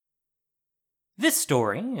This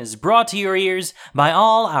story is brought to your ears by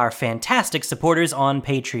all our fantastic supporters on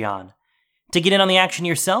Patreon. To get in on the action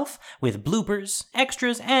yourself, with bloopers,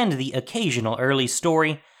 extras, and the occasional early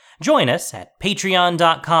story, join us at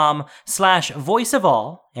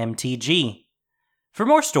patreon.com/voiceofallmtg. For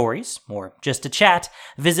more stories, or just to chat,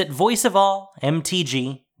 visit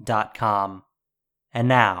voiceofallmtg.com. And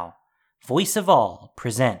now, Voice of All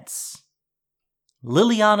presents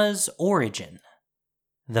Liliana's Origin,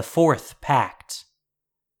 The Fourth Pact.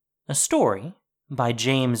 A story by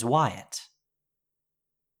James Wyatt.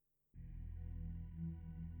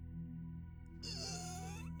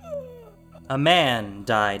 A man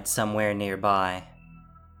died somewhere nearby,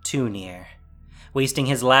 too near, wasting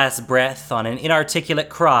his last breath on an inarticulate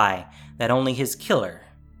cry that only his killer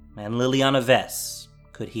and Liliana Vess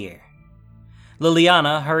could hear.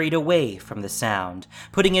 Liliana hurried away from the sound,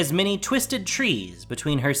 putting as many twisted trees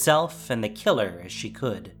between herself and the killer as she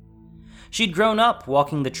could. She'd grown up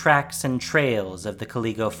walking the tracks and trails of the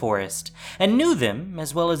Caligo Forest, and knew them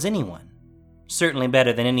as well as anyone. Certainly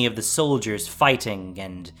better than any of the soldiers fighting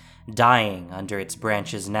and dying under its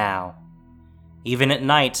branches now. Even at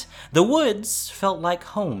night, the woods felt like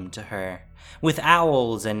home to her, with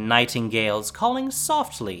owls and nightingales calling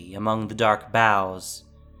softly among the dark boughs.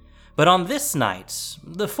 But on this night,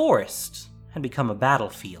 the forest had become a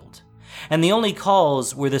battlefield, and the only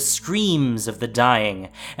calls were the screams of the dying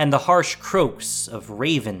and the harsh croaks of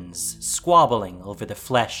ravens squabbling over the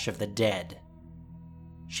flesh of the dead.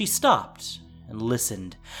 She stopped and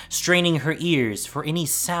listened, straining her ears for any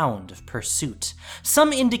sound of pursuit,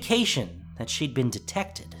 some indication that she'd been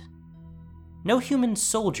detected. No human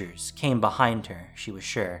soldiers came behind her, she was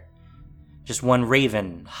sure. Just one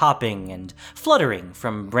raven hopping and fluttering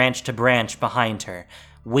from branch to branch behind her,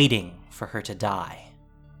 waiting for her to die.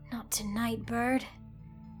 Not tonight, bird.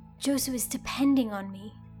 Joseph is depending on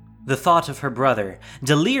me. The thought of her brother,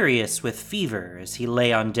 delirious with fever as he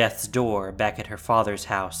lay on death's door back at her father's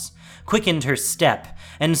house, quickened her step,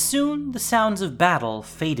 and soon the sounds of battle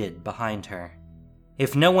faded behind her.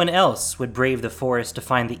 If no one else would brave the forest to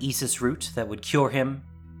find the Isis root that would cure him,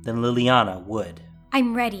 then Liliana would.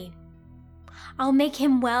 I'm ready. I'll make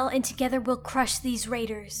him well, and together we'll crush these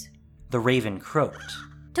raiders. The raven croaked.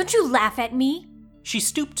 Don't you laugh at me! She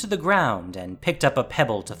stooped to the ground and picked up a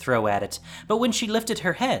pebble to throw at it, but when she lifted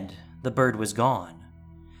her head, the bird was gone.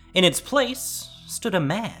 In its place stood a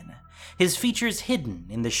man, his features hidden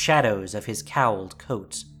in the shadows of his cowled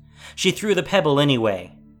coat. She threw the pebble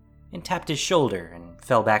anyway, and tapped his shoulder and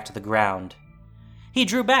fell back to the ground. He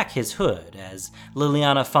drew back his hood as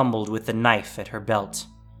Liliana fumbled with the knife at her belt.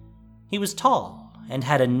 He was tall and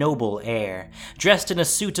had a noble air, dressed in a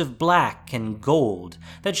suit of black and gold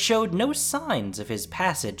that showed no signs of his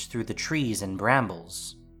passage through the trees and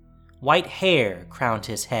brambles. White hair crowned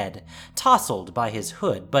his head, tousled by his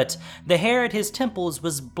hood, but the hair at his temples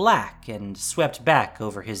was black and swept back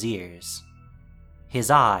over his ears.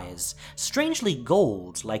 His eyes, strangely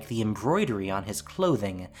gold like the embroidery on his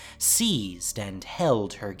clothing, seized and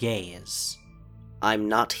held her gaze. I'm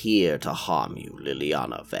not here to harm you,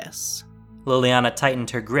 Liliana Vess. Liliana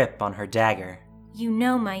tightened her grip on her dagger. You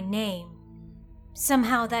know my name.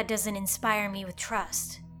 Somehow that doesn't inspire me with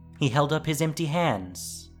trust. He held up his empty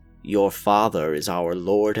hands. Your father is our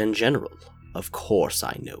Lord and General. Of course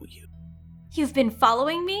I know you. You've been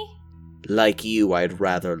following me? Like you, I'd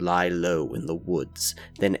rather lie low in the woods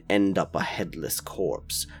than end up a headless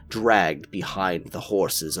corpse, dragged behind the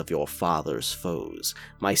horses of your father's foes,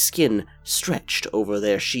 my skin stretched over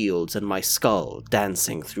their shields and my skull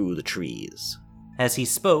dancing through the trees. As he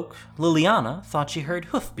spoke, Liliana thought she heard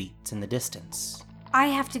hoofbeats in the distance. I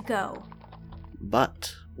have to go.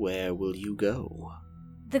 But where will you go?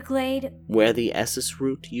 The glade. Where the Essus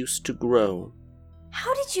root used to grow.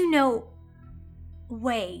 How did you know?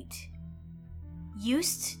 Wait.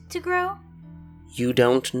 Used to grow? You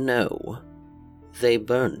don't know. They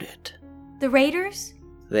burned it. The raiders?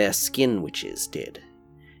 Their skin witches did.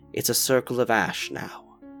 It's a circle of ash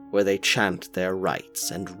now, where they chant their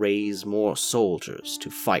rites and raise more soldiers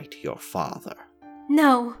to fight your father.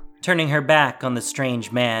 No. Turning her back on the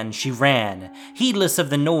strange man, she ran, heedless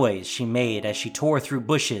of the noise she made as she tore through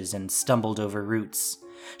bushes and stumbled over roots.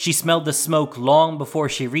 She smelled the smoke long before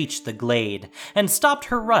she reached the glade, and stopped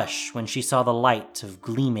her rush when she saw the light of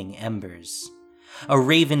gleaming embers. A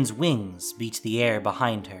raven's wings beat the air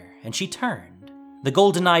behind her, and she turned. The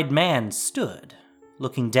golden-eyed man stood,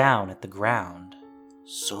 looking down at the ground.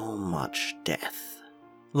 So much death.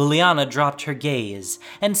 Liliana dropped her gaze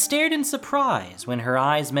and stared in surprise when her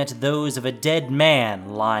eyes met those of a dead man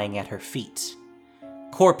lying at her feet.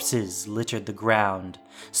 Corpses littered the ground,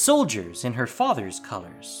 soldiers in her father's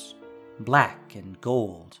colors, black and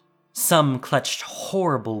gold. Some clutched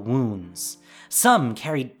horrible wounds. Some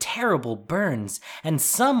carried terrible burns, and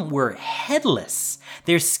some were headless,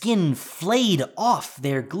 their skin flayed off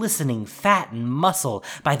their glistening fat and muscle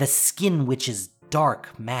by the Skin Witch's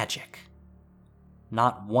dark magic.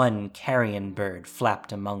 Not one carrion bird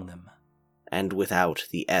flapped among them. And without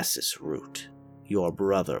the Essus root, your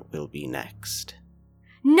brother will be next.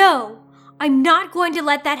 No! I'm not going to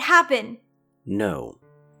let that happen! No,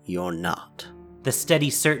 you're not. The steady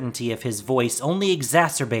certainty of his voice only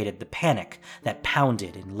exacerbated the panic that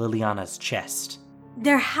pounded in Liliana's chest.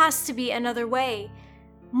 There has to be another way.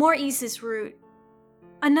 More Essus root.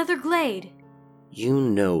 Another glade. You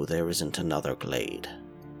know there isn't another glade.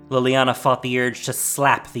 Liliana fought the urge to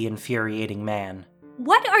slap the infuriating man.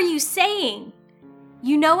 What are you saying?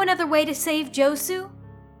 You know another way to save Josu?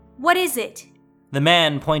 What is it? The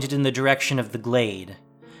man pointed in the direction of the glade.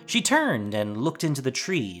 She turned and looked into the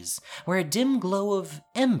trees, where a dim glow of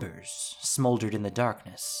embers smoldered in the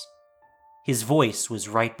darkness. His voice was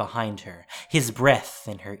right behind her, his breath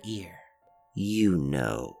in her ear. You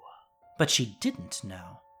know. But she didn't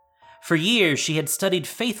know. For years she had studied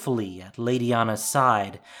faithfully at Lady Anna's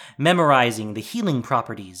side, memorizing the healing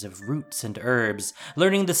properties of roots and herbs,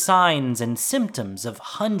 learning the signs and symptoms of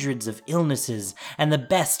hundreds of illnesses and the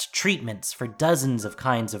best treatments for dozens of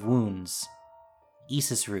kinds of wounds.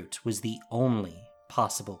 Essus root was the only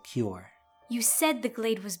possible cure. You said the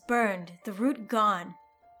glade was burned, the root gone.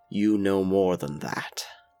 You know more than that.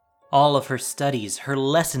 All of her studies, her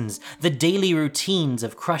lessons, the daily routines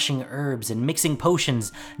of crushing herbs and mixing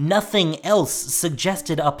potions, nothing else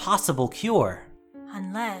suggested a possible cure.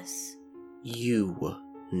 Unless... You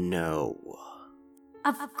know.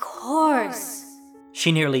 Of course!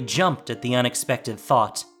 She nearly jumped at the unexpected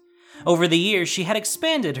thought. Over the years, she had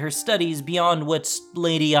expanded her studies beyond what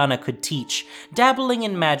Lady Anna could teach, dabbling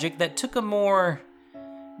in magic that took a more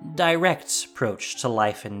direct approach to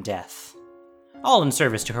life and death. All in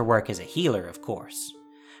service to her work as a healer, of course.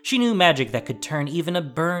 She knew magic that could turn even a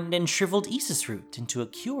burned and shriveled Essus root into a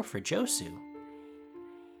cure for Josu.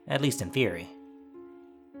 At least in theory.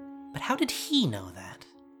 But how did he know that?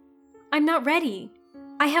 I'm not ready.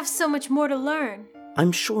 I have so much more to learn.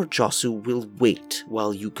 I'm sure Josu will wait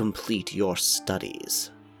while you complete your studies.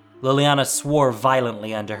 Liliana swore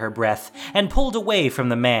violently under her breath and pulled away from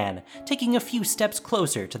the man, taking a few steps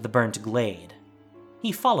closer to the burnt glade.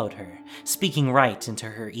 He followed her, speaking right into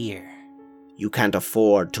her ear. You can't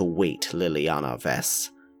afford to wait, Liliana Vess.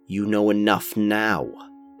 You know enough now.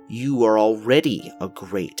 You are already a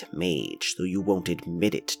great mage, though you won't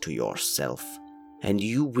admit it to yourself. And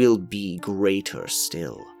you will be greater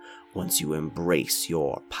still, once you embrace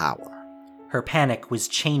your power. Her panic was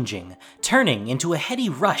changing, turning into a heady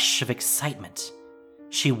rush of excitement.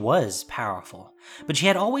 She was powerful, but she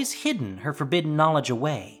had always hidden her forbidden knowledge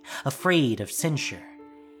away, afraid of censure.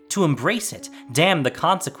 To embrace it, damn the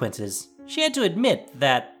consequences, she had to admit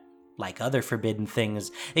that, like other forbidden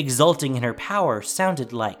things, exulting in her power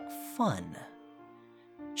sounded like fun.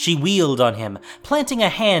 She wheeled on him, planting a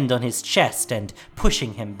hand on his chest and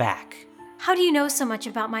pushing him back. How do you know so much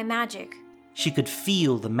about my magic? She could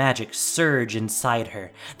feel the magic surge inside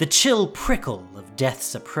her, the chill prickle of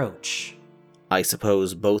death's approach. I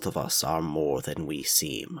suppose both of us are more than we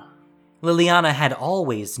seem. Liliana had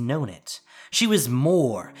always known it. She was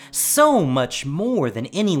more, so much more than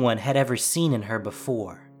anyone had ever seen in her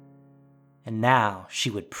before. And now she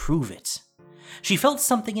would prove it. She felt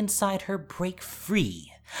something inside her break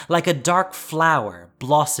free, like a dark flower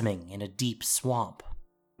blossoming in a deep swamp.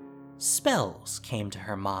 Spells came to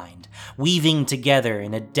her mind, weaving together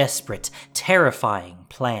in a desperate, terrifying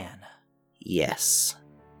plan. Yes,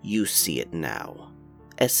 you see it now.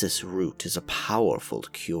 Essus root is a powerful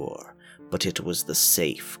cure, but it was the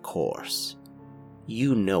safe course.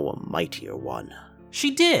 You know a mightier one.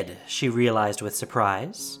 She did, she realized with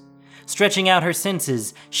surprise. Stretching out her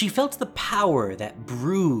senses, she felt the power that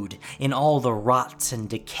brewed in all the rot and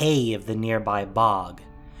decay of the nearby bog.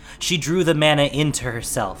 She drew the mana into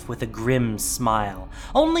herself with a grim smile,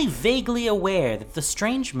 only vaguely aware that the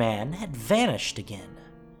strange man had vanished again.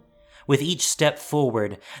 With each step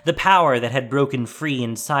forward, the power that had broken free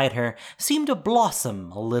inside her seemed to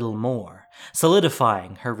blossom a little more,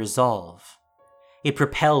 solidifying her resolve. It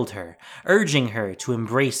propelled her, urging her to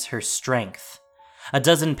embrace her strength. A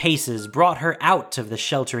dozen paces brought her out of the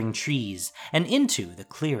sheltering trees and into the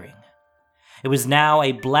clearing. It was now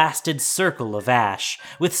a blasted circle of ash,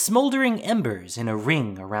 with smoldering embers in a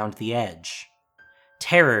ring around the edge.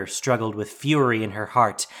 Terror struggled with fury in her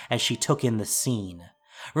heart as she took in the scene,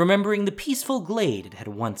 remembering the peaceful glade it had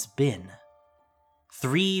once been.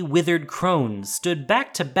 3 withered crones stood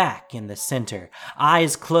back to back in the center,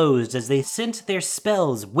 eyes closed as they sent their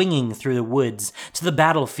spells winging through the woods to the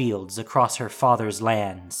battlefields across her father's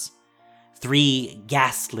lands. 3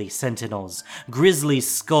 ghastly sentinels, grisly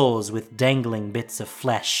skulls with dangling bits of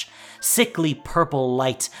flesh, sickly purple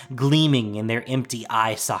light gleaming in their empty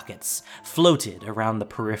eye sockets, floated around the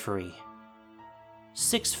periphery.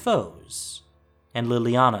 6 foes, and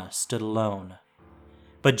Liliana stood alone.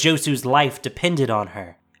 But Josu's life depended on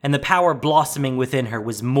her, and the power blossoming within her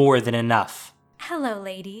was more than enough. Hello,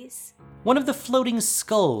 ladies. One of the floating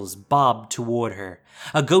skulls bobbed toward her,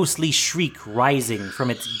 a ghostly shriek rising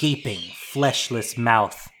from its gaping, fleshless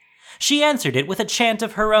mouth. She answered it with a chant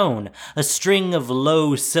of her own, a string of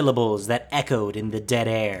low syllables that echoed in the dead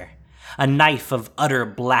air. A knife of utter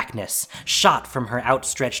blackness shot from her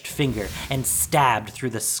outstretched finger and stabbed through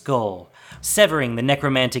the skull, severing the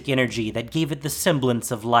necromantic energy that gave it the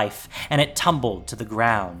semblance of life, and it tumbled to the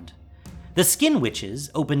ground. The skin witches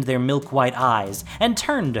opened their milk-white eyes and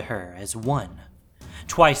turned to her as one.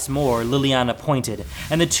 Twice more, Liliana pointed,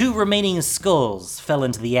 and the 2 remaining skulls fell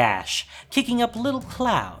into the ash, kicking up little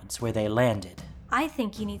clouds where they landed. I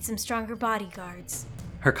think you need some stronger bodyguards.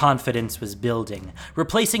 Her confidence was building,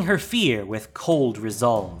 replacing her fear with cold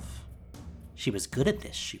resolve. She was good at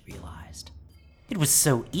this, she realized. It was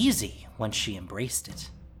so easy once she embraced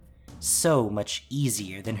it. So much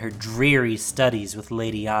easier than her dreary studies with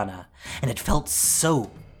Lady Anna, and it felt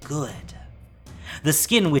so good. The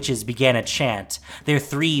skin witches began a chant, their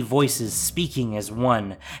 3 voices speaking as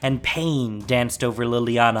one, and pain danced over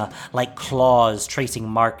Liliana like claws tracing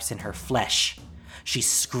marks in her flesh. She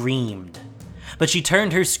screamed, but she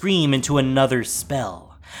turned her scream into another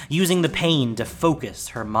spell, using the pain to focus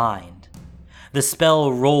her mind. The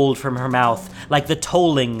spell rolled from her mouth like the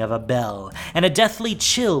tolling of a bell, and a deathly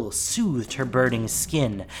chill soothed her burning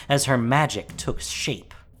skin as her magic took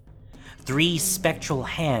shape. 3 spectral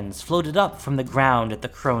hands floated up from the ground at the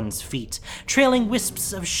crone's feet, trailing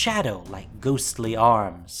wisps of shadow like ghostly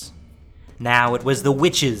arms. Now it was the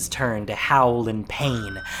witches' turn to howl in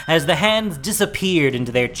pain as the hands disappeared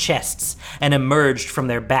into their chests and emerged from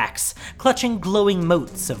their backs, clutching glowing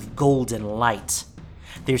motes of golden light.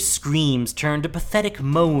 Their screams turned to pathetic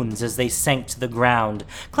moans as they sank to the ground,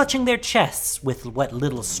 clutching their chests with what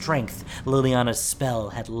little strength Liliana's spell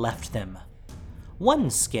had left them.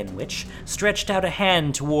 One skin witch stretched out a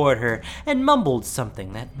hand toward her and mumbled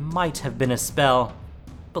something that might have been a spell,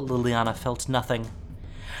 but Liliana felt nothing.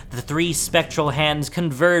 The 3 spectral hands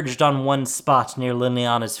converged on one spot near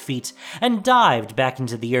Liliana's feet and dived back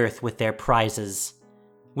into the earth with their prizes.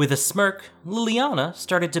 With a smirk, Liliana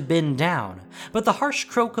started to bend down, but the harsh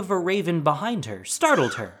croak of a raven behind her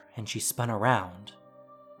startled her, and she spun around.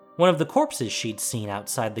 One of the corpses she'd seen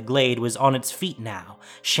outside the glade was on its feet now,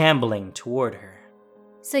 shambling toward her.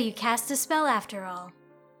 So you cast a spell after all.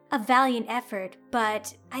 A valiant effort,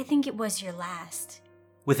 but I think it was your last.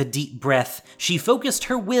 With a deep breath, she focused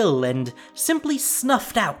her will and simply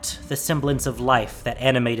snuffed out the semblance of life that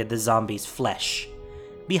animated the zombie's flesh.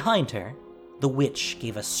 Behind her, the witch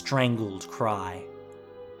gave a strangled cry.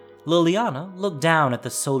 Liliana looked down at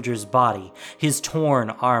the soldier's body, his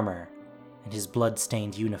torn armor, and his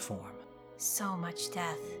blood-stained uniform. So much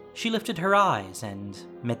death. She lifted her eyes and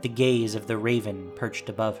met the gaze of the raven perched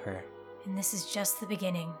above her. And this is just the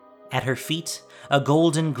beginning. At her feet, a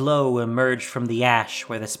golden glow emerged from the ash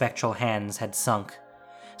where the spectral hands had sunk.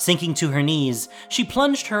 Sinking to her knees, she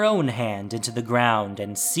plunged her own hand into the ground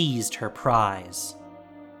and seized her prize.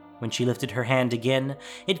 When she lifted her hand again,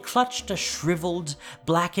 it clutched a shriveled,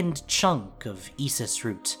 blackened chunk of Isis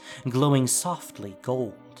root, glowing softly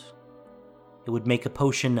gold. It would make a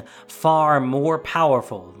potion far more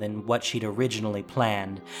powerful than what she'd originally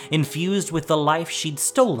planned, infused with the life she'd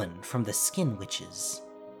stolen from the skin witches.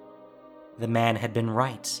 The man had been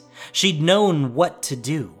right. She'd known what to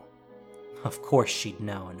do. Of course she'd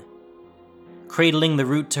known. Cradling the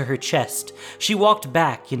root to her chest, she walked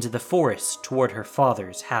back into the forest toward her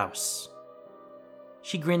father's house.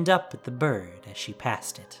 She grinned up at the bird as she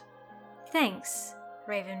passed it. Thanks,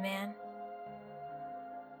 Raven Man.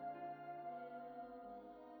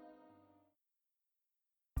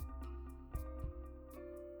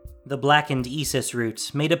 The blackened Isis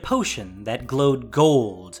root made a potion that glowed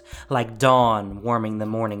gold like dawn warming the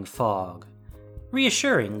morning fog,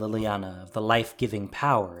 reassuring Liliana of the life-giving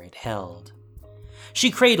power it held.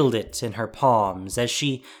 She cradled it in her palms as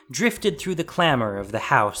she drifted through the clamor of the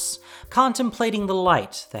house, contemplating the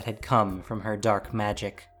light that had come from her dark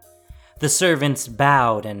magic. The servants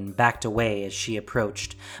bowed and backed away as she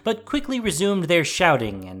approached, but quickly resumed their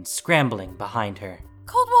shouting and scrambling behind her.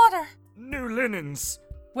 Cold water! New linens!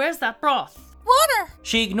 Where's that broth? Water!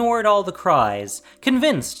 She ignored all the cries,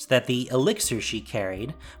 convinced that the elixir she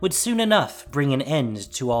carried would soon enough bring an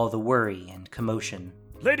end to all the worry and commotion.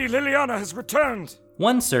 Lady Liliana has returned!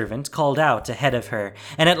 One servant called out ahead of her,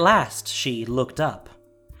 and at last she looked up.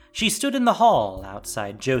 She stood in the hall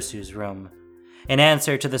outside Josu's room. In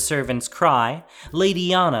answer to the servant's cry,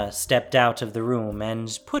 Lady Anna stepped out of the room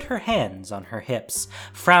and put her hands on her hips,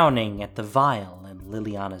 frowning at the vial in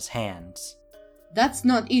Liliana's hands. That's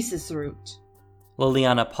not Isis root.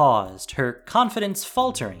 Liliana paused, her confidence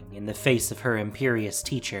faltering in the face of her imperious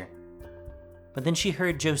teacher. But then she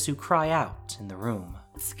heard Josu cry out in the room.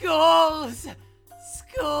 Skulls!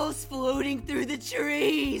 Skulls floating through the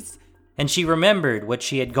trees! And she remembered what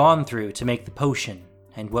she had gone through to make the potion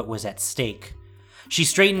and what was at stake. She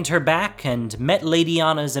straightened her back and met Lady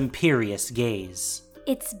Anna's imperious gaze.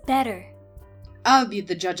 It's better. I'll be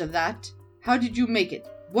the judge of that. How did you make it?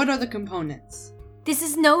 What are the components? This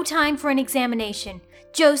is no time for an examination.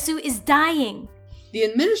 Josu is dying. The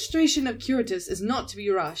administration of curatus is not to be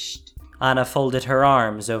rushed. Anna folded her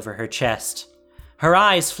arms over her chest. Her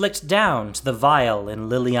eyes flicked down to the vial in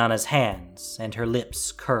Liliana's hands, and her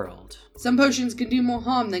lips curled. Some potions can do more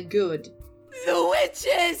harm than good. The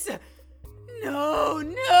witches! No,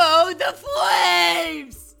 the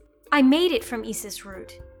flames! I made it from Isis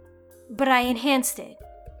root, but I enhanced it.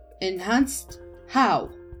 Enhanced?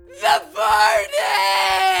 How? The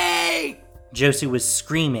burning! Josu was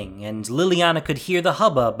screaming, and Liliana could hear the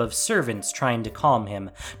hubbub of servants trying to calm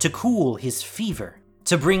him, to cool his fever,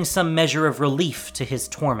 to bring some measure of relief to his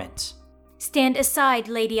torment. Stand aside,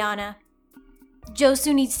 Lady Anna.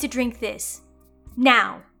 Josu needs to drink this.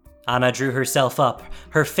 Now. Anna drew herself up,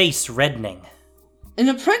 her face reddening. An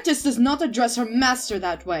apprentice does not address her master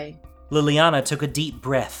that way. Liliana took a deep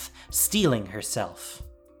breath, steeling herself.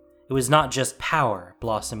 It was not just power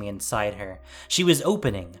blossoming inside her. She was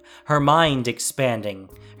opening, her mind expanding,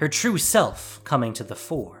 her true self coming to the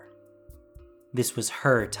fore. This was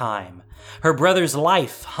her time. Her brother's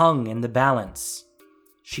life hung in the balance.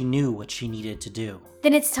 She knew what she needed to do.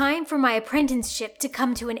 Then it's time for my apprenticeship to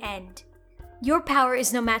come to an end. Your power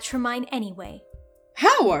is no match for mine anyway.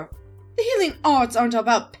 Power? The healing arts aren't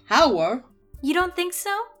about power. You don't think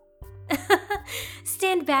so?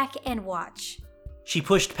 Stand back and watch. She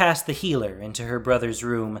pushed past the healer into her brother's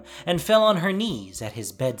room and fell on her knees at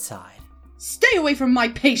his bedside. Stay away from my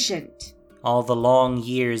patient! All the long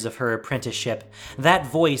years of her apprenticeship, that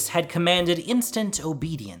voice had commanded instant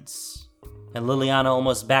obedience. And Liliana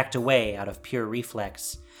almost backed away out of pure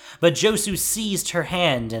reflex. But Josu seized her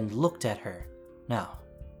hand and looked at her. No,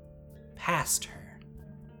 past her.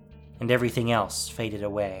 And everything else faded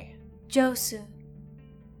away. Josu,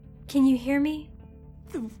 can you hear me?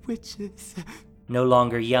 The witches. No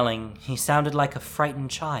longer yelling, he sounded like a frightened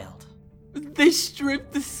child. They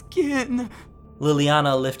stripped the skin.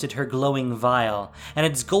 Liliana lifted her glowing vial, and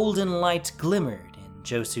its golden light glimmered in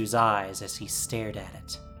Josu's eyes as he stared at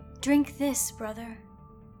it. Drink this, brother.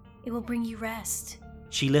 It will bring you rest.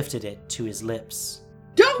 She lifted it to his lips.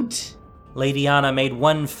 Don't! Lady Anna made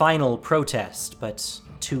one final protest, but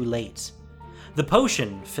too late. The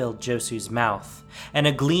potion filled Josu's mouth, and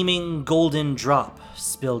a gleaming golden drop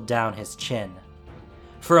spilled down his chin.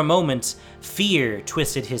 For a moment, fear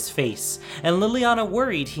twisted his face, and Liliana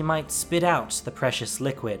worried he might spit out the precious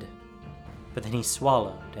liquid. But then he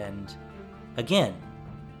swallowed, and again,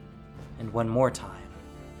 and one more time.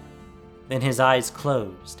 Then his eyes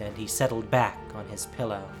closed, and he settled back on his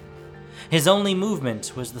pillow. His only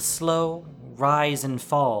movement was the slow rise and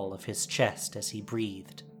fall of his chest as he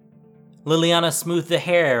breathed. Liliana smoothed the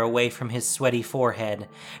hair away from his sweaty forehead,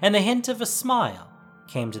 and the hint of a smile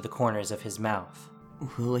came to the corners of his mouth.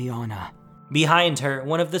 Liliana. Behind her,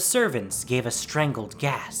 one of the servants gave a strangled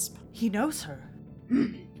gasp. He knows her.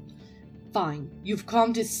 Fine, you've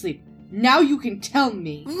calmed his sleep. Now you can tell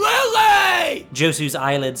me. Lily! Josu's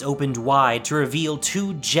eyelids opened wide to reveal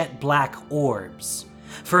two jet-black orbs.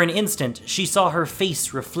 For an instant, she saw her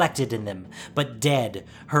face reflected in them, but dead,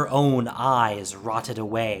 her own eyes rotted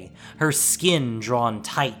away, her skin drawn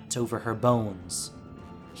tight over her bones.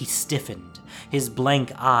 He stiffened, his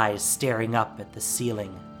blank eyes staring up at the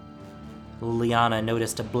ceiling. Liliana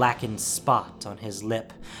noticed a blackened spot on his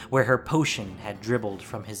lip, where her potion had dribbled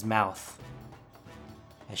from his mouth.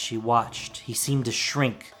 As she watched, he seemed to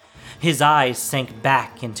shrink. His eyes sank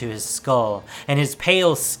back into his skull, and his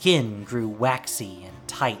pale skin grew waxy and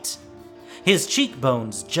tight. His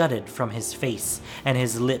cheekbones jutted from his face, and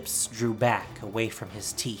his lips drew back away from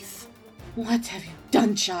his teeth. What have you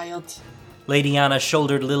done, child? Lady Anna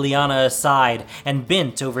shouldered Liliana aside and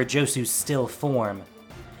bent over Josu's still form.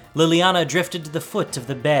 Liliana drifted to the foot of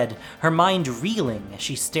the bed, her mind reeling as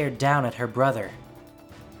she stared down at her brother.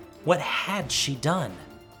 What had she done?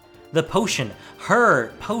 The potion,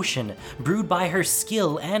 her potion, brewed by her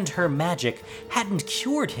skill and her magic, hadn't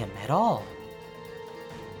cured him at all.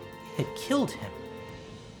 It had killed him.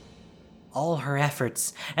 All her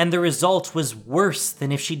efforts, and the result was worse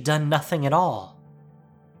than if she'd done nothing at all.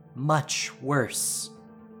 Much worse.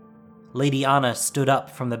 Lady Anna stood up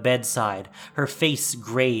from the bedside, her face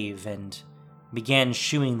grave, and began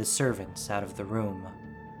shooing the servants out of the room.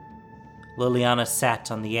 Liliana sat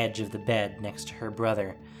on the edge of the bed next to her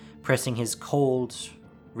brother, pressing his cold,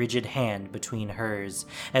 rigid hand between hers,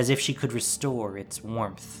 as if she could restore its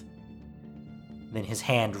warmth. Then his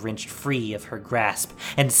hand wrenched free of her grasp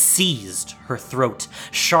and seized her throat.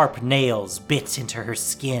 Sharp nails bit into her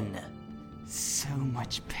skin. So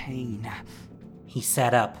much pain. He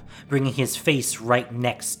sat up, bringing his face right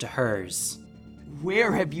next to hers.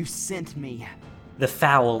 Where have you sent me? The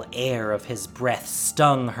foul air of his breath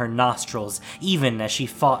stung her nostrils, even as she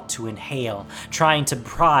fought to inhale, trying to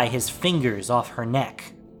pry his fingers off her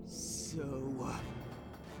neck. So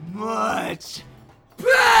much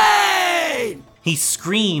pain! He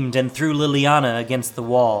screamed and threw Liliana against the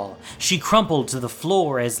wall. She crumpled to the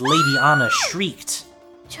floor as Lady Anna shrieked.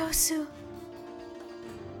 Josu,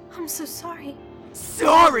 I'm so sorry.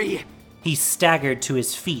 Sorry! He staggered to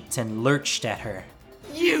his feet and lurched at her.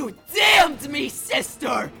 You damned me,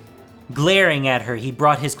 sister! Glaring at her, he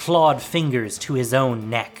brought his clawed fingers to his own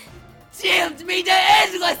neck. Damned me to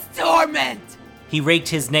endless torment! He raked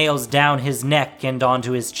his nails down his neck and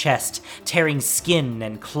onto his chest, tearing skin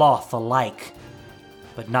and cloth alike.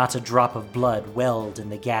 But not a drop of blood welled in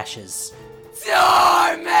the gashes.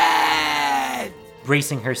 Torment!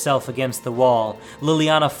 Bracing herself against the wall,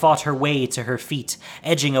 Liliana fought her way to her feet,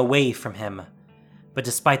 edging away from him. But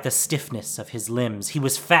despite the stiffness of his limbs, he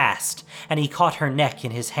was fast, and he caught her neck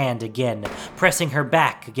in his hand again, pressing her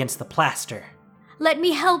back against the plaster. Let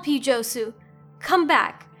me help you, Josu. Come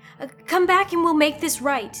back. Come back and we'll make this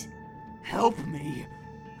right. Help me.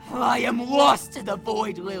 I am lost to the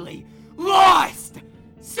void, Lily. Lost!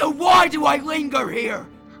 So why do I linger here?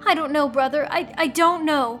 I don't know, brother. I don't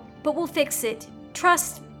know. But we'll fix it.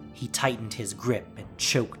 Trust. He tightened his grip and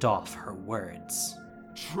choked off her words.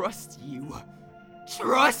 Trust you?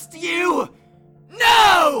 Trust you?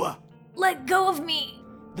 No! Let go of me.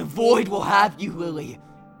 The void will have you, Lily.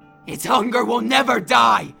 Its hunger will never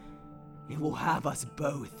die. It will have us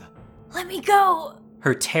both. Let me go.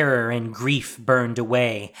 Her terror and grief burned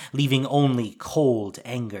away, leaving only cold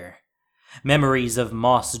anger. Memories of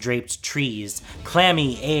moss-draped trees,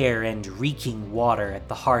 clammy air, and reeking water at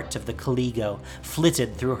the heart of the Caligo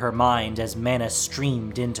flitted through her mind as mana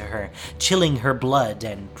streamed into her, chilling her blood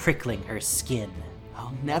and prickling her skin.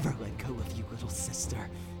 I'll never let go of you, little sister.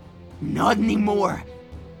 Not anymore.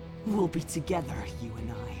 We'll be together, you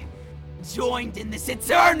and I. Joined in this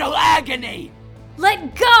eternal agony!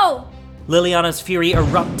 Let go! Liliana's fury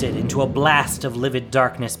erupted into a blast of livid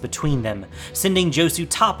darkness between them, sending Josu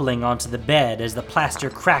toppling onto the bed as the plaster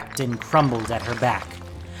cracked and crumbled at her back.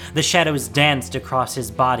 The shadows danced across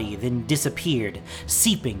his body, then disappeared,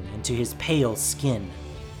 seeping into his pale skin.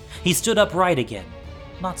 He stood upright again,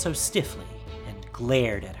 not so stiffly, and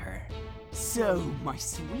glared at her. So, my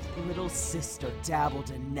sweet little sister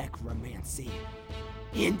dabbled in necromancy.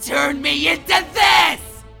 And turned me into this!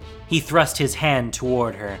 He thrust his hand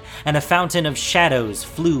toward her, and a fountain of shadows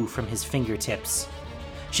flew from his fingertips.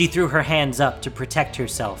 She threw her hands up to protect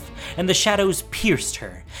herself, and the shadows pierced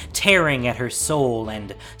her, tearing at her soul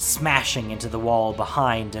and smashing into the wall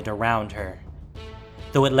behind and around her.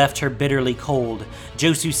 Though it left her bitterly cold,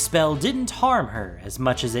 Josu's spell didn't harm her as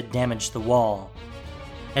much as it damaged the wall.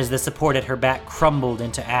 As the support at her back crumbled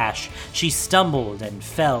into ash, she stumbled and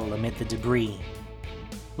fell amid the debris.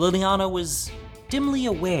 Liliana was dimly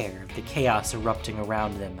aware of the chaos erupting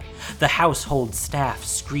around them, the household staff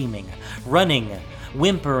screaming, running,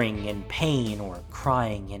 whimpering in pain or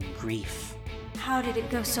crying in grief. How did it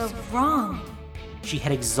go so wrong? She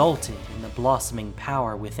had exulted in the blossoming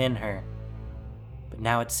power within her, but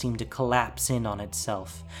now it seemed to collapse in on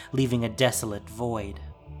itself, leaving a desolate void.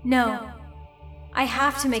 No. I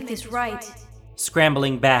have to make this right.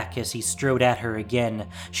 Scrambling back as he strode at her again,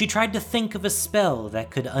 she tried to think of a spell that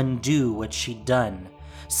could undo what she'd done,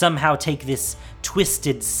 somehow take this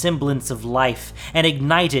twisted semblance of life and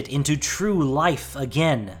ignite it into true life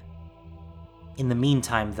again. In the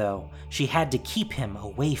meantime, though, she had to keep him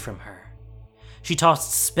away from her. She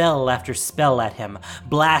tossed spell after spell at him,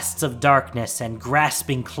 blasts of darkness and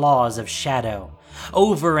grasping claws of shadow.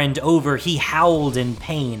 Over and over he howled in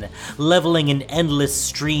pain, leveling an endless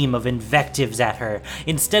stream of invectives at her.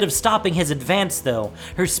 Instead of stopping his advance, though,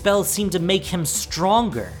 her spells seemed to make him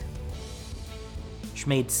stronger. Which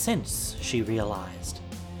made sense, she realized.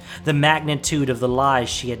 The magnitude of the lies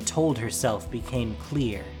she had told herself became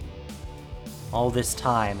clear. All this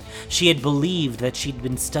time, she had believed that she'd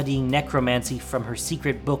been studying necromancy from her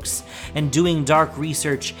secret books and doing dark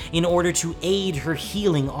research in order to aid her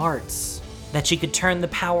healing arts, that she could turn the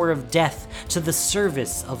power of death to the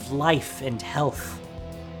service of life and health,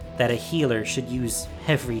 that a healer should use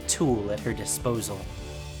every tool at her disposal.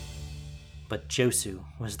 But Josu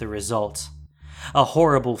was the result, a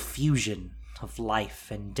horrible fusion of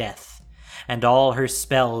life and death, and all her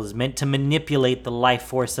spells meant to manipulate the life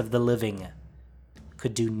force of the living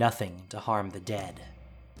could do nothing to harm the dead.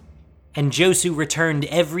 And Josu returned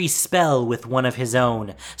every spell with one of his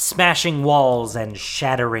own, smashing walls and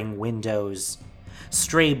shattering windows.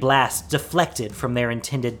 Stray blasts deflected from their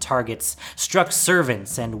intended targets, struck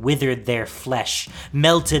servants and withered their flesh,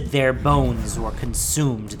 melted their bones or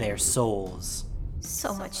consumed their souls.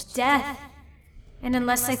 So much death. And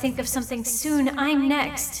unless I think of something soon, I'm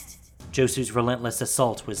next. Josu's relentless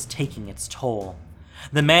assault was taking its toll.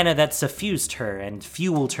 The mana that suffused her and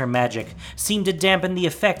fueled her magic seemed to dampen the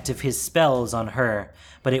effect of his spells on her,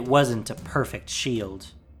 but it wasn't a perfect shield.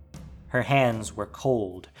 Her hands were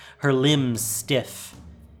cold, her limbs stiff,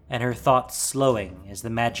 and her thoughts slowing as the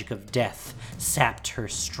magic of death sapped her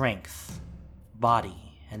strength,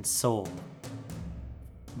 body, and soul.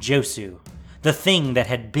 Josu, the thing that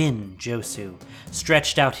had been Josu,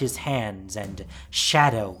 stretched out his hands and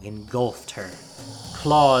shadow engulfed her.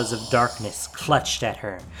 Claws of darkness clutched at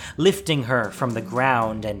her, lifting her from the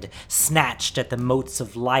ground and snatched at the motes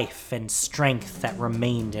of life and strength that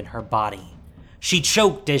remained in her body. She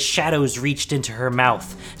choked as shadows reached into her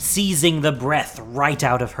mouth, seizing the breath right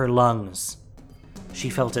out of her lungs. She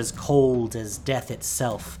felt as cold as death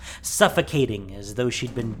itself, suffocating as though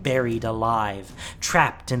she'd been buried alive,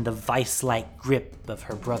 trapped in the vice-like grip of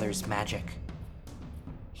her brother's magic.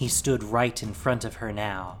 He stood right in front of her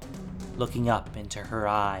now, looking up into her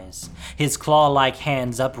eyes, his claw-like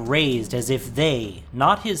hands upraised as if they,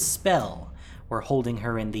 not his spell, were holding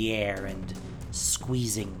her in the air and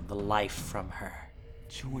squeezing the life from her.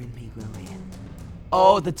 Join me, Lillian.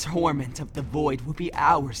 All the torment of the void will be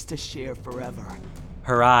ours to share forever.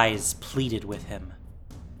 Her eyes pleaded with him,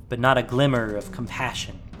 but not a glimmer of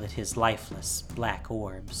compassion lit his lifeless black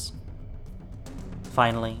orbs.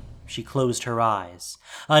 Finally, she closed her eyes,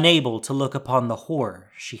 unable to look upon the horror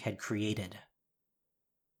she had created.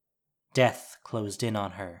 Death closed in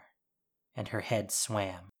on her, and her head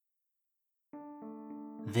swam.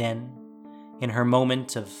 Then, in her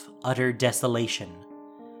moment of utter desolation,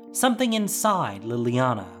 something inside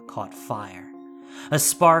Liliana caught fire. A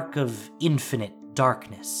spark of infinite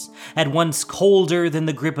darkness, at once colder than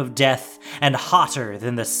the grip of death and hotter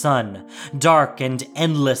than the sun, dark and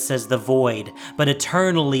endless as the void, but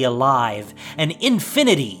eternally alive, an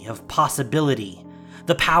infinity of possibility,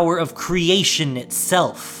 the power of creation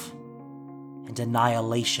itself, and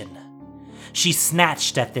annihilation. She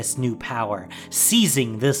snatched at this new power,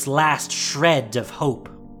 seizing this last shred of hope.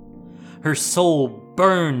 Her soul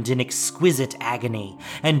burned in exquisite agony,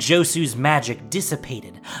 and Josu's magic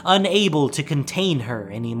dissipated, unable to contain her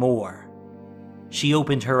anymore. She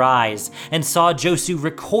opened her eyes and saw Josu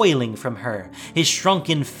recoiling from her, his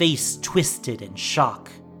shrunken face twisted in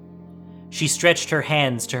shock. She stretched her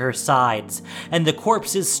hands to her sides, and the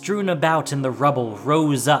corpses strewn about in the rubble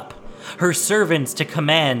rose up, her servants to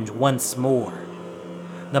command once more.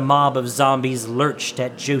 The mob of zombies lurched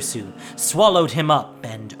at Josu, swallowed him up,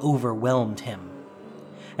 and overwhelmed him.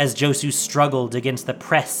 As Josu struggled against the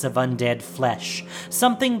press of undead flesh,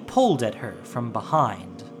 something pulled at her from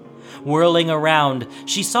behind. Whirling around,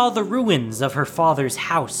 she saw the ruins of her father's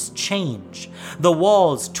house change. The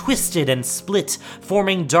walls twisted and split,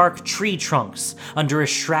 forming dark tree trunks under a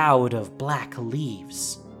shroud of black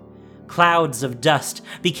leaves. Clouds of dust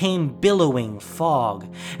became billowing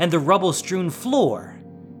fog, and the rubble-strewn floor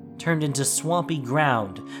turned into swampy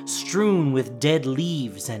ground strewn with dead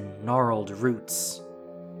leaves and gnarled roots.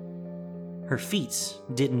 Her feet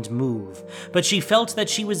didn't move, but she felt that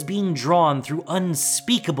she was being drawn through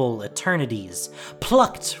unspeakable eternities,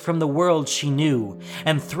 plucked from the world she knew,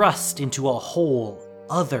 and thrust into a whole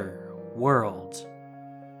other world.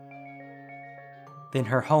 Then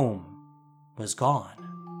her home was gone.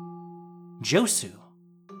 Josu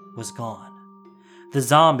was gone. The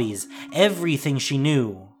zombies, everything she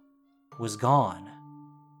knew, was gone.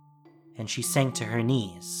 and she sank to her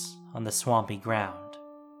knees on the swampy ground.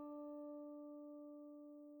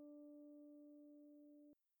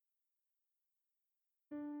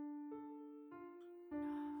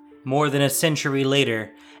 More than a century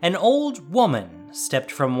later, an old woman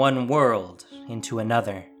stepped from one world into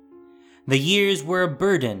another. The years were a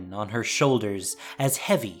burden on her shoulders, as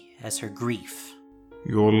heavy as her grief.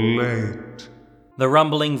 You're late. The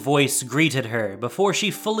rumbling voice greeted her before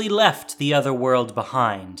she fully left the other world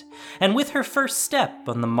behind, and with her first step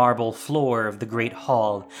on the marble floor of the great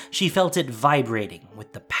hall, she felt it vibrating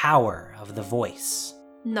with the power of the voice.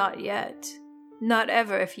 Not yet. Not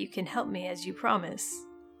ever if you can help me as you promise.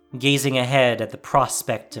 Gazing ahead at the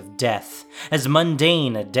prospect of death, as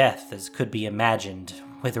mundane a death as could be imagined,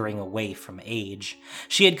 withering away from age,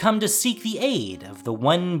 she had come to seek the aid of the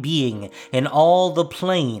one being in all the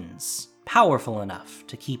planes, powerful enough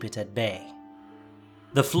to keep it at bay.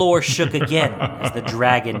 The floor shook again as the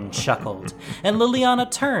dragon chuckled, and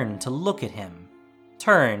Liliana turned to look at him.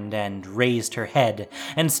 Turned and raised her head,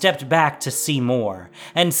 and stepped back to see more,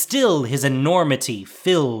 and still his enormity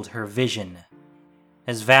filled her vision.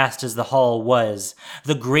 As vast as the hall was,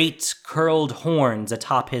 the great curled horns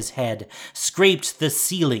atop his head scraped the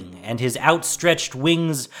ceiling, and his outstretched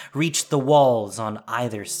wings reached the walls on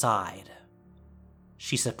either side.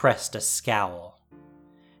 She suppressed a scowl.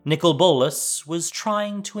 Nicol Bolas was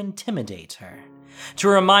trying to intimidate her, to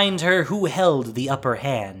remind her who held the upper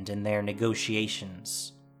hand in their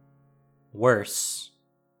negotiations. Worse,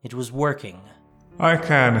 it was working. I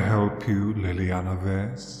can help you, Liliana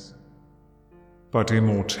Vess. But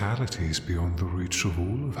immortality is beyond the reach of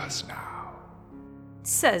all of us now.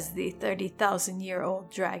 Says the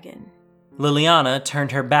 30,000-year-old dragon. Liliana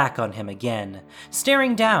turned her back on him again,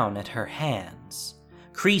 staring down at her hands.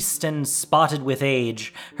 Creased and spotted with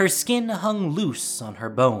age, her skin hung loose on her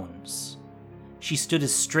bones. She stood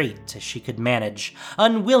as straight as she could manage,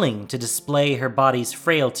 unwilling to display her body's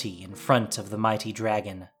frailty in front of the mighty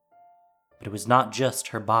dragon. But it was not just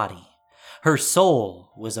her body. Her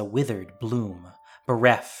soul was a withered bloom,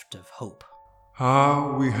 bereft of hope.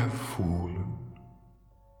 How we have fallen.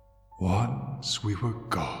 Once we were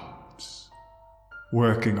gods,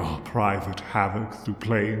 working our private havoc through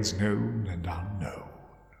planes known and unknown.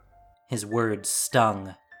 His words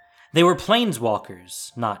stung. They were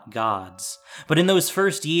planeswalkers, not gods, but in those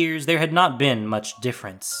first years there had not been much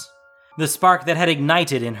difference. The spark that had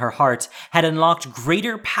ignited in her heart had unlocked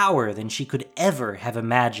greater power than she could ever have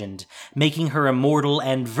imagined, making her immortal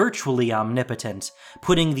and virtually omnipotent,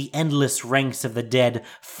 putting the endless ranks of the dead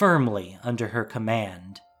firmly under her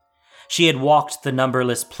command. She had walked the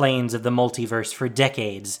numberless planes of the multiverse for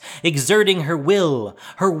decades, exerting her will,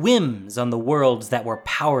 her whims on the worlds that were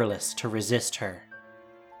powerless to resist her.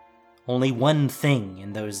 Only one thing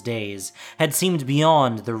in those days had seemed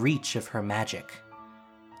beyond the reach of her magic: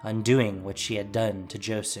 undoing what she had done to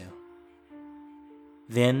Josu.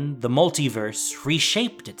 Then the multiverse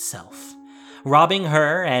reshaped itself, robbing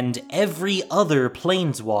her and every other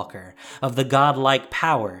planeswalker of the godlike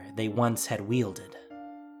power they once had wielded.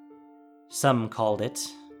 Some called it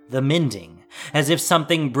the mending, as if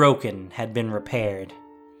something broken had been repaired.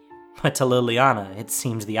 But to Liliana, it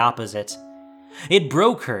seemed the opposite. It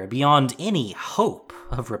broke her beyond any hope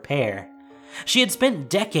of repair. She had spent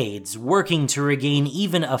decades working to regain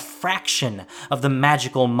even a fraction of the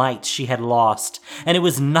magical might she had lost, and it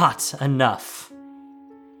was not enough.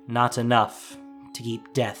 Not enough to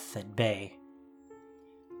keep death at bay.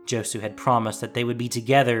 Josu had promised that they would be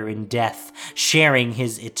together in death, sharing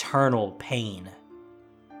his eternal pain.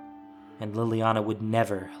 And Liliana would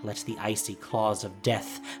never let the icy claws of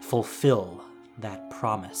death fulfill that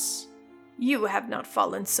promise. You have not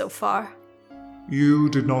fallen so far. You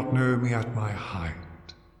did not know me at my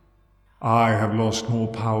height. I have lost more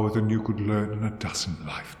power than you could learn in 12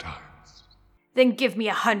 lifetimes. Then give me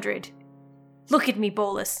 100. Look at me,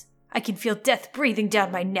 Bolas. I can feel death breathing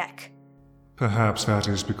down my neck. Perhaps that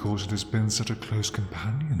is because it has been such a close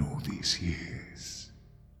companion all these years.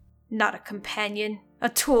 Not a companion, a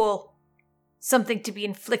tool. Something to be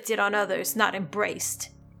inflicted on others, not embraced.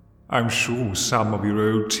 I'm sure some of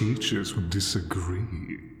your old teachers would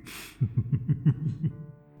disagree.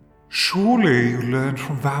 Surely you learned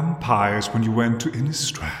from vampires when you went to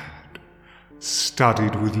Innistrad,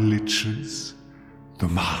 studied with liches, the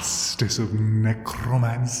masters of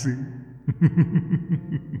necromancy.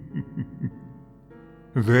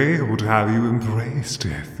 They would have you embrace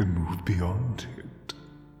death and move beyond it,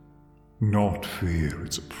 not fear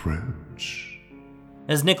its approach.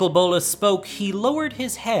 As Nicol Bolas spoke, he lowered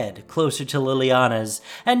his head closer to Liliana's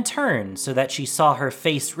and turned so that she saw her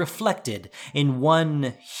face reflected in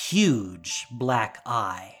one huge black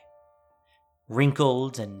eye.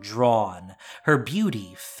 wrinkled and drawn, her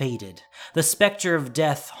beauty faded, the specter of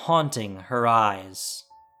death haunting her eyes.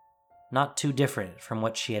 Not too different from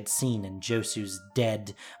what she had seen in Josu's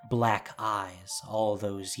dead, black eyes all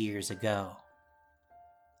those years ago.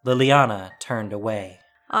 Liliana turned away.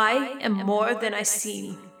 I am more than I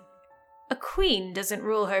seem. A queen doesn't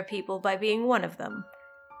rule her people by being one of them.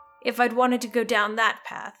 If I'd wanted to go down that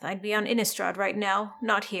path, I'd be on Innistrad right now,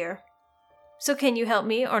 not here. So can you help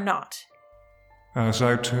me or not? As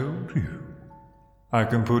I told you, I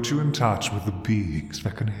can put you in touch with the beings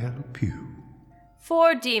that can help you.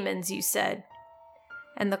 4 demons, you said.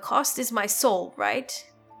 And the cost is my soul, right?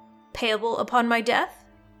 Payable upon my death?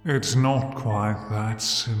 It's not quite that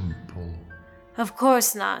simple. Of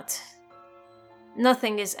course not.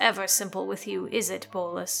 Nothing is ever simple with you, is it,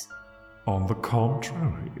 Bolus? On the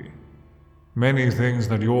contrary, many things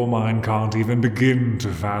that your mind can't even begin to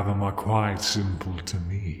fathom are quite simple to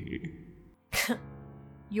me.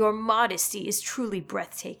 Your modesty is truly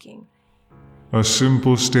breathtaking. A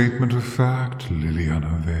simple statement of fact,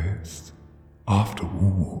 Liliana Vest. After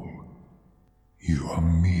all, you are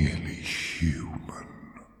merely human.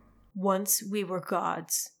 Once we were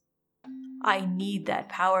gods. I need that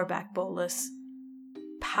power back, Bolus.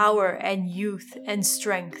 Power and youth and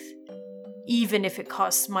strength, even if it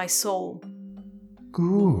costs my soul.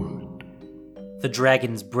 Good. The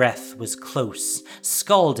dragon's breath was close,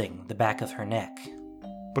 scalding the back of her neck.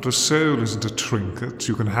 But a soul isn't a trinket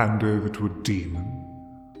you can hand over to a demon,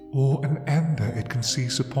 or an ember it can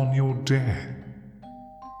seize upon your death.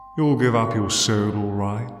 You'll give up your soul, all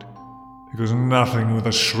right, because nothing with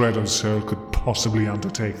a shred of soul could possibly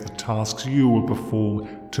undertake the tasks you will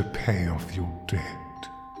perform to pay off your debt.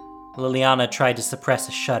 Liliana tried to suppress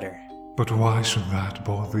a shudder. But why should that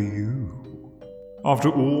bother you? After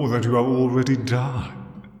all that you have already done.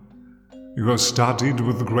 You have studied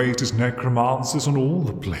with the greatest necromancers on all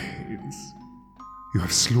the planes. You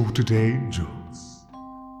have slaughtered angels.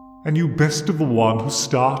 And you bested the one who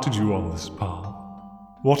started you on this path.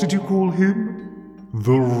 What did you call him?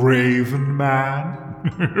 The Raven Man?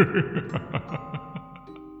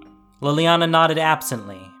 Liliana nodded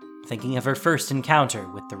absently, thinking of her first encounter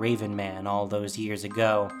with the Raven Man all those years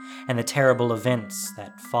ago, and the terrible events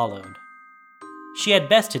that followed. She had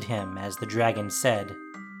bested him, as the dragon said,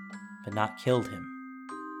 but not killed him.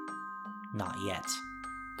 Not yet.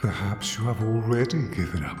 Perhaps you have already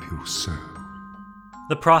given up your soul.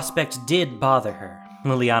 The prospect did bother her,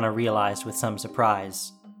 Liliana realized with some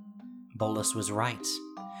surprise. Bolus was right.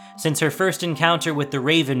 Since her first encounter with the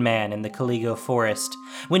Raven Man in the Caligo Forest,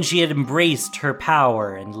 when she had embraced her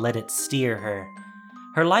power and let it steer her,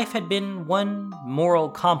 her life had been one moral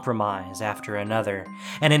compromise after another,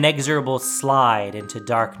 an inexorable slide into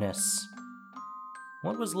darkness.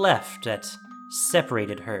 What was left that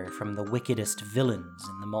separated her from the wickedest villains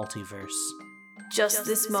in the multiverse? Just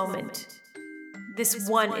this moment. This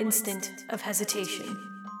one instant of hesitation.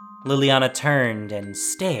 Liliana turned and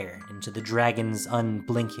stared into the dragon's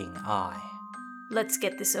unblinking eye. Let's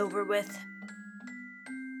get this over with.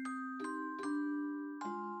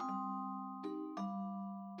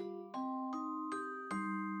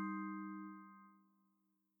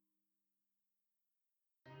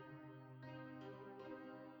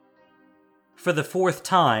 For the 4th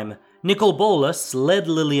time, Nicol Bolas led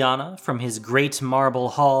Liliana from his great marble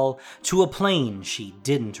hall to a plane she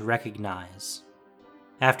didn't recognize.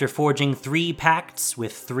 After forging 3 pacts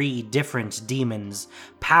with 3 different demons,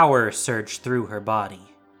 power surged through her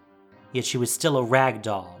body. Yet she was still a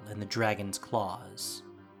ragdoll in the dragon's claws.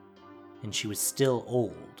 And she was still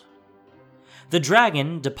old. The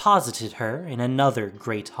dragon deposited her in another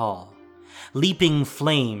great hall. Leaping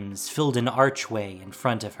flames filled an archway in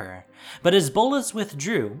front of her, but as Bolas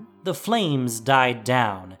withdrew, the flames died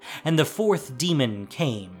down, and the 4th demon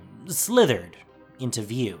came, slithered, into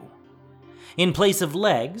view. In place of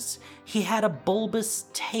legs, he had a bulbous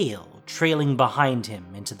tail trailing behind him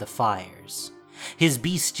into the fires. His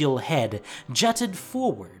bestial head jutted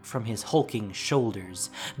forward from his hulking shoulders,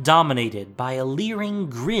 dominated by a leering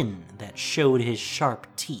grin that showed his sharp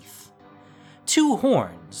teeth. 2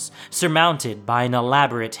 horns, surmounted by an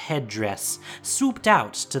elaborate headdress, swooped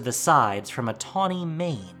out to the sides from a tawny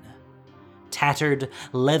mane. Tattered,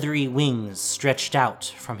 leathery wings stretched out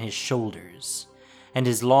from his shoulders, and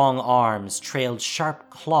his long arms trailed sharp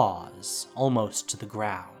claws almost to the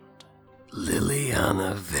ground.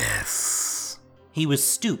 Liliana Vess. He was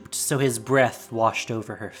stooped so his breath washed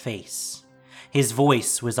over her face. His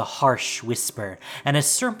voice was a harsh whisper, and a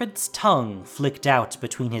serpent's tongue flicked out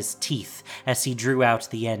between his teeth as he drew out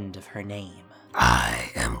the end of her name.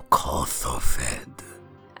 I am Kothofed.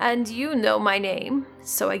 And you know my name,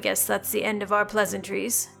 so I guess that's the end of our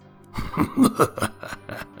pleasantries.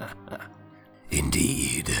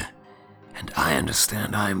 Indeed. And I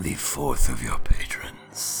understand I'm the fourth of your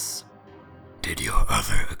patrons. Did your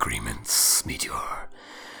other agreements meet your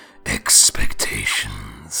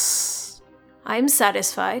expectations? I'm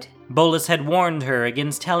satisfied. Bolus had warned her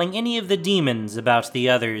against telling any of the demons about the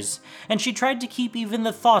others, and she tried to keep even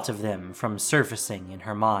the thought of them from surfacing in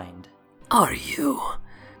her mind. Are you?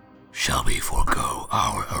 Shall we forego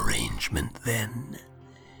our arrangement then?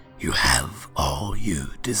 You have all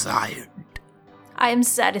you desired. I am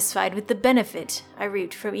satisfied with the benefit I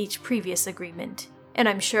reaped from each previous agreement, and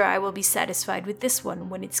I'm sure I will be satisfied with this one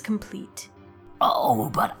when it's complete. Oh,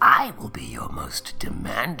 but I will be your most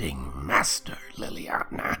demanding master,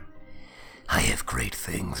 Liliana. I have great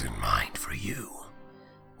things in mind for you.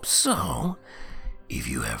 So, if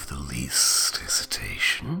you have the least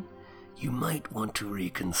hesitation, you might want to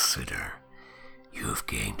reconsider. You have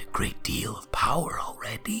gained a great deal of power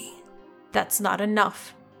already. That's not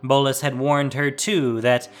enough. Bolus had warned her, too,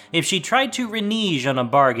 that if she tried to renege on a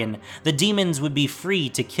bargain, the demons would be free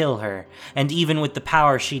to kill her, and even with the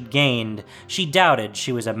power she'd gained, she doubted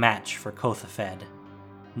she was a match for Kothafed.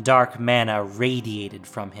 Dark mana radiated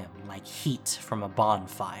from him like heat from a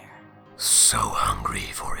bonfire. So hungry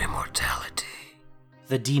for immortality.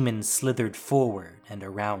 The demons slithered forward and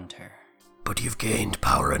around her. But you've gained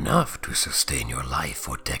power enough to sustain your life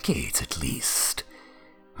for decades at least.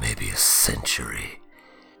 Maybe a century.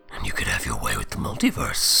 And you could have your way with the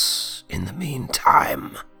multiverse in the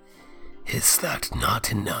meantime. Is that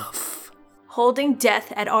not enough? Holding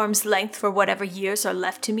death at arm's length for whatever years are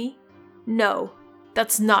left to me? No,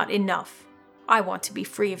 that's not enough. I want to be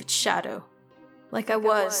free of its shadow. Like I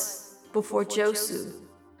was before Josu.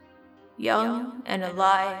 Young and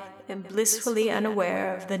alive and blissfully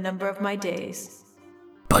unaware of the number of my days.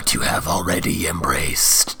 But you have already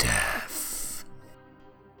embraced death.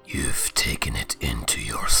 You've taken it into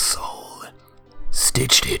your soul,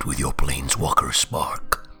 stitched it with your planeswalker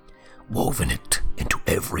spark, woven it into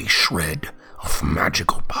every shred of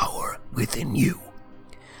magical power within you.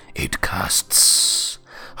 It casts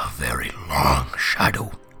a very long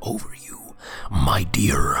shadow over you, my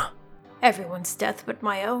dear. Everyone's death but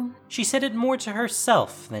my own. She said it more to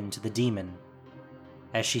herself than to the demon.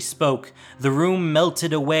 As she spoke, the room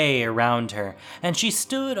melted away around her, and she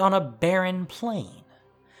stood on a barren plain.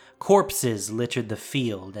 Corpses littered the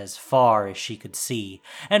field as far as she could see,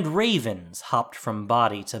 and ravens hopped from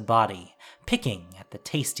body to body, picking at the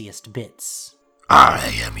tastiest bits.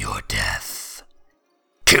 I am your death.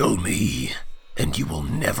 Kill me, and you will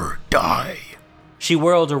never die. She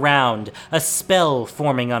whirled around, a spell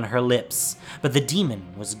forming on her lips, but the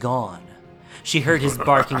demon was gone. She heard his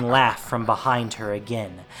barking laugh from behind her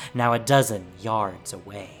again, now a dozen yards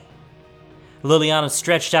away. Liliana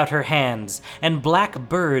stretched out her hands, and black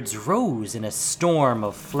birds rose in a storm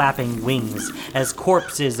of flapping wings as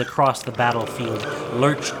corpses across the battlefield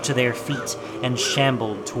lurched to their feet and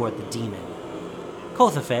shambled toward the demon.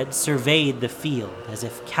 Kothafed surveyed the field as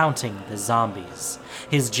if counting the zombies,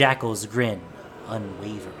 his jackal's grin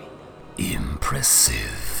unwavering.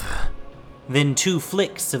 Impressive. Then 2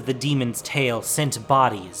 flicks of the demon's tail sent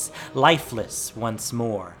bodies, lifeless once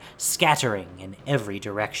more, scattering in every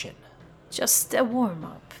direction. Just a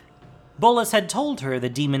warm-up. Bolus had told her the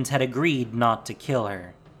demons had agreed not to kill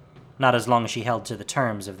her, not as long as she held to the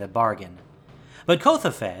terms of the bargain. But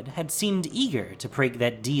Kothafed had seemed eager to break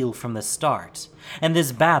that deal from the start, and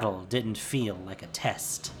this battle didn't feel like a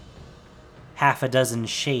test. Half a dozen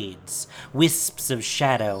shades, wisps of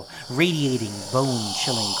shadow, radiating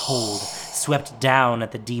bone-chilling cold, swept down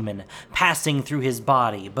at the demon, passing through his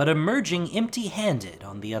body, but emerging empty-handed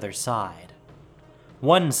on the other side.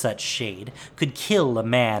 One such shade could kill a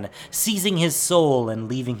man, seizing his soul and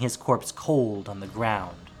leaving his corpse cold on the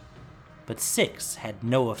ground. But 6 had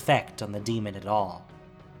no effect on the demon at all.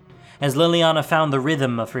 As Liliana found the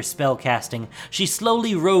rhythm of her spellcasting, she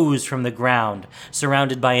slowly rose from the ground,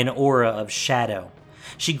 surrounded by an aura of shadow.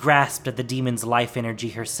 She grasped at the demon's life energy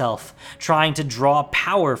herself, trying to draw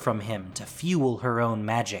power from him to fuel her own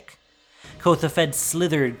magic. Kothafed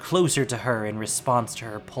slithered closer to her in response to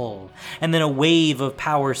her pull, and then a wave of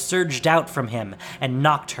power surged out from him and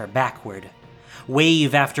knocked her backward.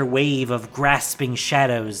 Wave after wave of grasping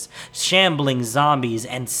shadows, shambling zombies,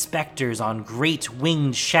 and specters on great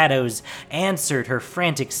winged shadows answered her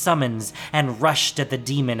frantic summons and rushed at the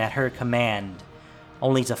demon at her command,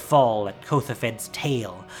 only to fall at Kothafed's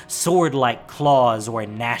tail, sword-like claws or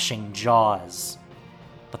gnashing jaws.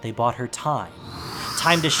 but they bought her time.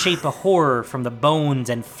 Time to shape a horror from the bones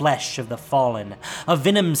and flesh of the fallen, a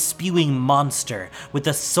venom-spewing monster with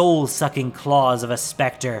the soul-sucking claws of a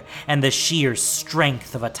specter and the sheer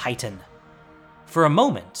strength of a titan. For a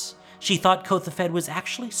moment, she thought Kothafed was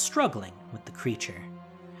actually struggling with the creature.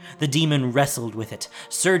 The demon wrestled with it,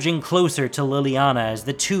 surging closer to Liliana as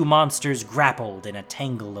the two monsters grappled in a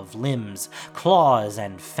tangle of limbs, claws,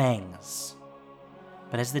 and fangs.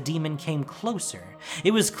 But as the demon came closer,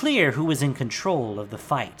 it was clear who was in control of the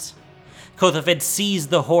fight. Kothafed seized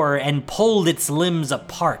the horror and pulled its limbs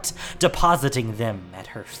apart, depositing them at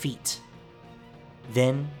her feet.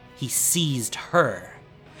 Then he seized her.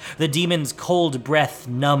 The demon's cold breath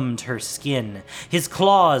numbed her skin. His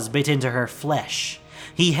claws bit into her flesh.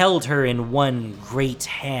 He held her in one great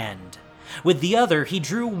hand. With the other, he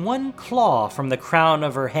drew one claw from the crown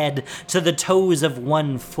of her head to the toes of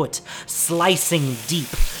one foot, slicing deep,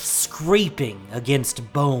 scraping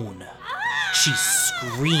against bone. She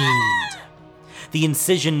screamed. The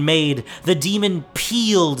incision made, the demon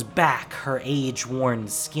peeled back her age-worn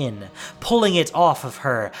skin, pulling it off of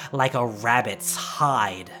her like a rabbit's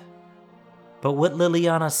hide. But what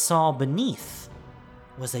Liliana saw beneath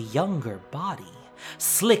was a younger body,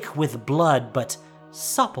 slick with blood but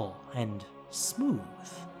supple and smooth.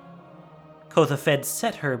 Kothafed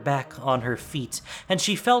set her back on her feet, and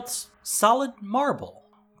she felt solid marble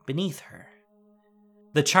beneath her.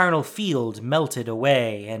 The charnel field melted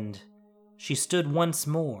away, and she stood once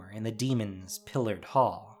more in the demon's pillared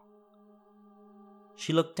hall.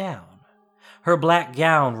 She looked down. Her black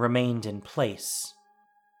gown remained in place,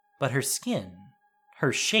 but her skin,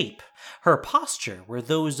 her shape, her posture were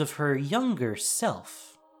those of her younger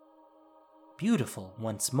self. Beautiful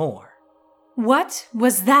once more. What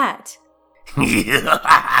was that?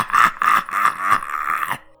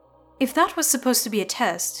 If that was supposed to be a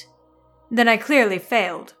test, then I clearly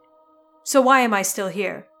failed. So why am I still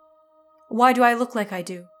here? Why do I look like I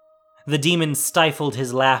do? The demon stifled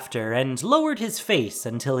his laughter and lowered his face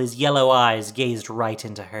until his yellow eyes gazed right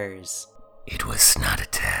into hers. It was not a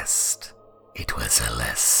test. It was a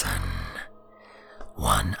lesson.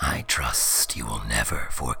 One I trust you will never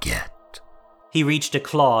forget. He reached a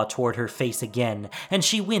claw toward her face again, and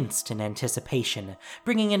she winced in anticipation,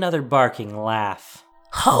 bringing another barking laugh.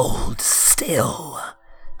 Hold still.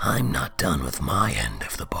 I'm not done with my end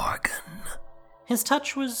of the bargain. His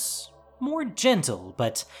touch was more gentle,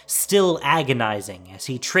 but still agonizing as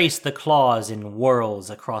he traced the claws in whorls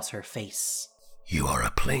across her face. You are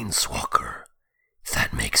a planeswalker.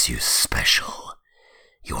 That makes you special.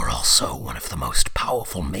 You are also one of the most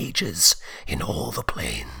powerful mages in all the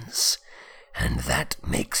planes, and that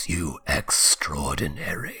makes you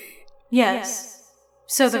extraordinary. Yes.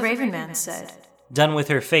 So the Raven Man said. Done with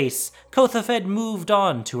her face, Kothafed moved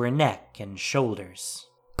on to her neck and shoulders.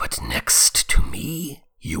 But next to me,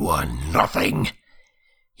 you are nothing.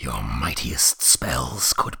 Your mightiest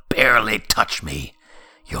spells could barely touch me.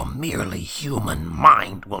 Your merely human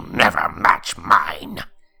mind will never match mine.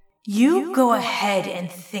 You go ahead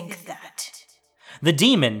and think that. The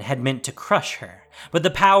demon had meant to crush her, but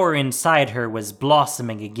the power inside her was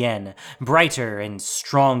blossoming again, brighter and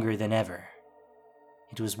stronger than ever.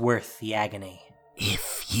 It was worth the agony.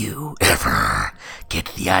 If you ever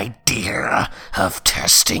get the idea of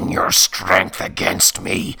testing your strength against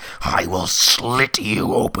me, I will slit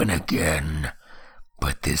you open again.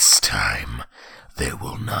 But this time, there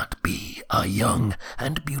will not be a young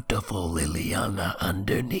and beautiful Liliana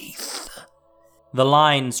underneath. The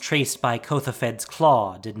lines traced by Kothafed's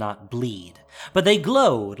claw did not bleed, but they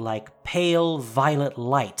glowed like pale violet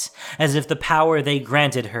light, as if the power they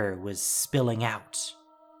granted her was spilling out.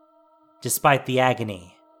 Despite the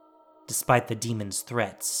agony, despite the demon's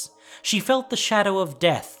threats, she felt the shadow of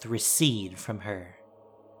death recede from her.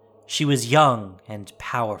 She was young and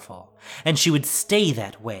powerful, and she would stay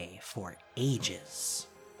that way for ages.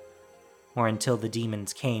 Or until the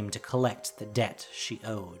demons came to collect the debt she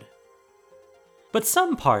owed. But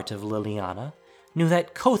some part of Liliana knew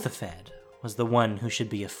that Kothafed was the one who should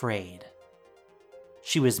be afraid.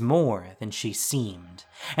 She was more than she seemed,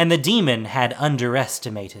 and the demon had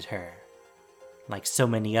underestimated her, like so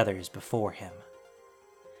many others before him.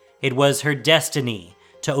 It was her destiny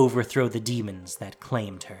to overthrow the demons that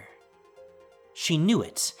claimed her. She knew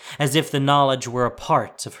it, as if the knowledge were a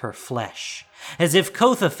part of her flesh, as if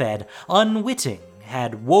Kothafed, unwitting,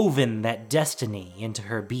 had woven that destiny into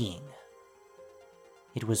her being.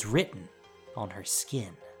 It was written on her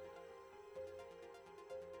skin.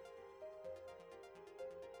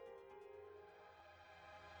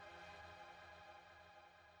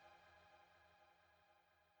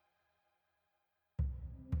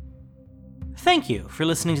 Thank you for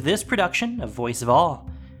listening to this production of Voice of All.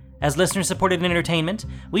 As listener-supported entertainment,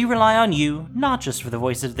 we rely on you not just for the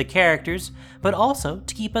voices of the characters, but also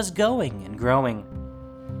to keep us going and growing.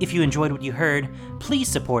 If you enjoyed what you heard, please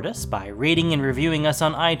support us by rating and reviewing us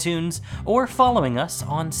on iTunes, or following us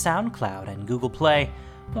on SoundCloud and Google Play,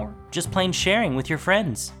 or just plain sharing with your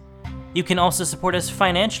friends. You can also support us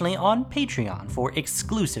financially on Patreon for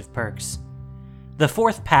exclusive perks. The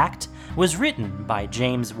Fourth Pact was written by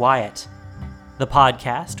James Wyatt. The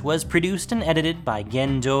podcast was produced and edited by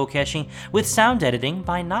Gendo Okeshi, with sound editing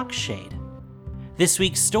by Noxshade. This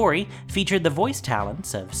week's story featured the voice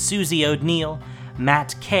talents of Susie O'Neill,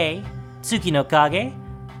 Matt K, Tsuki no Kage,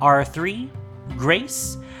 R3,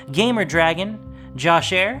 Grace, Gamer Dragon,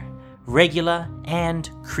 Josh Air, Regula, and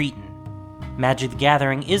Cretan. Magic the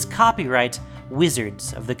Gathering is copyright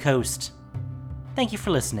Wizards of the Coast. Thank you for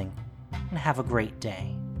listening, and have a great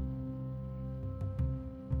day.